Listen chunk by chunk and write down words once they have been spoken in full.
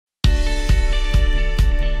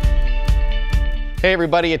Hey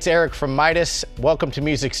everybody, it's Erik from Midas. Welcome to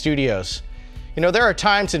Music Studios. You know, there are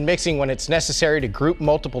times in mixing when it's necessary to group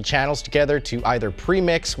multiple channels together to either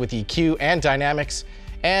pre-mix with EQ and dynamics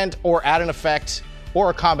or add an effect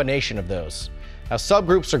or a combination of those. Now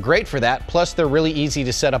subgroups are great for that, plus they're really easy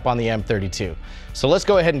to set up on the M32. So let's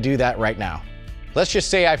go ahead and do that right now. Let's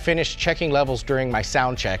just say I finished checking levels during my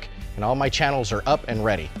sound check and all my channels are up and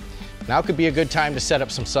ready. Now could be a good time to set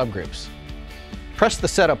up some subgroups. Press the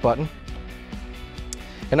setup button.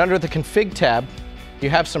 And under the config tab, you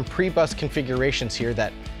have some pre-bus configurations here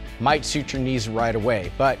that might suit your needs right away,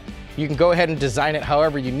 but you can go ahead and design it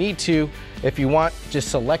however you need to. If you want, just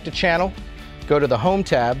select a channel, go to the home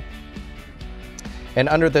tab, and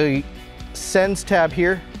under the sends tab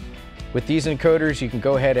here, with these encoders, you can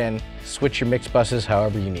go ahead and switch your mix buses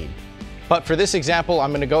however you need. But for this example,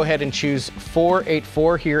 I'm gonna go ahead and choose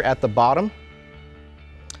 484 here at the bottom,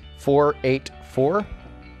 484.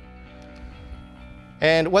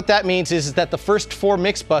 And what that means is that the first 4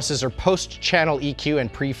 mix buses are post-channel EQ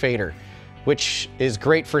and pre-fader, which is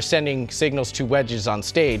great for sending signals to wedges on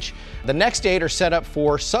stage. The next 8 are set up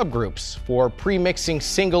for subgroups, for pre-mixing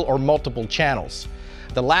single or multiple channels.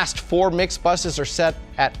 The last 4 mix buses are set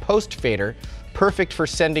at post-fader, perfect for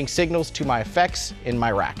sending signals to my effects in my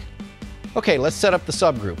rack. Okay, let's set up the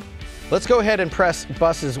subgroup. Let's go ahead and press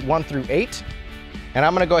buses 1 through 8, and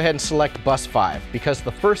I'm gonna go ahead and select bus 5 because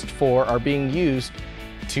the first 4 are being used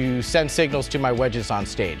to send signals to my wedges on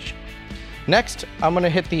stage. Next, I'm gonna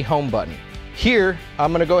hit the home button. Here,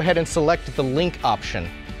 I'm gonna go ahead and select the link option.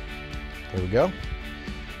 There we go.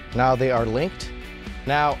 Now they are linked.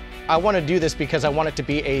 Now, I wanna do this because I want it to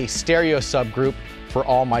be a stereo subgroup for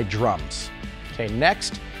all my drums. Okay,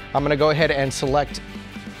 next, I'm gonna go ahead and select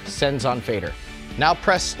sends on fader. Now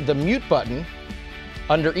press the mute button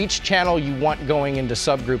under each channel you want going into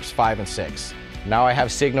subgroups 5 and 6. Now I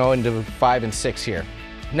have signal into 5 and 6 here.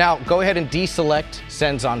 Now go ahead and deselect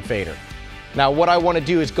sends on fader. Now what I want to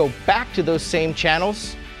do is go back to those same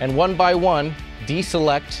channels and one by one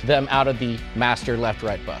deselect them out of the master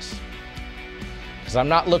left-right bus. Because I'm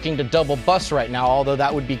not looking to double bus right now, although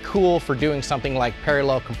that would be cool for doing something like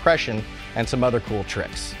parallel compression and some other cool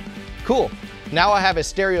tricks. Cool, now I have a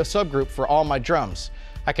stereo subgroup for all my drums.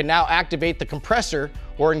 I can now activate the compressor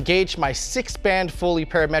or engage my 6-band fully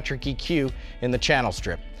parametric EQ in the channel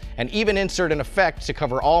strip, and even insert an effect to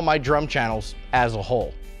cover all my drum channels as a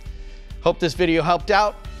whole. Hope this video helped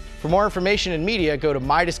out. For more information and media, go to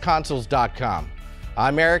MidasConsoles.com.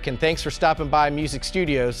 I'm Erik, and thanks for stopping by Music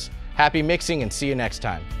Studios. Happy mixing and see you next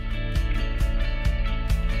time.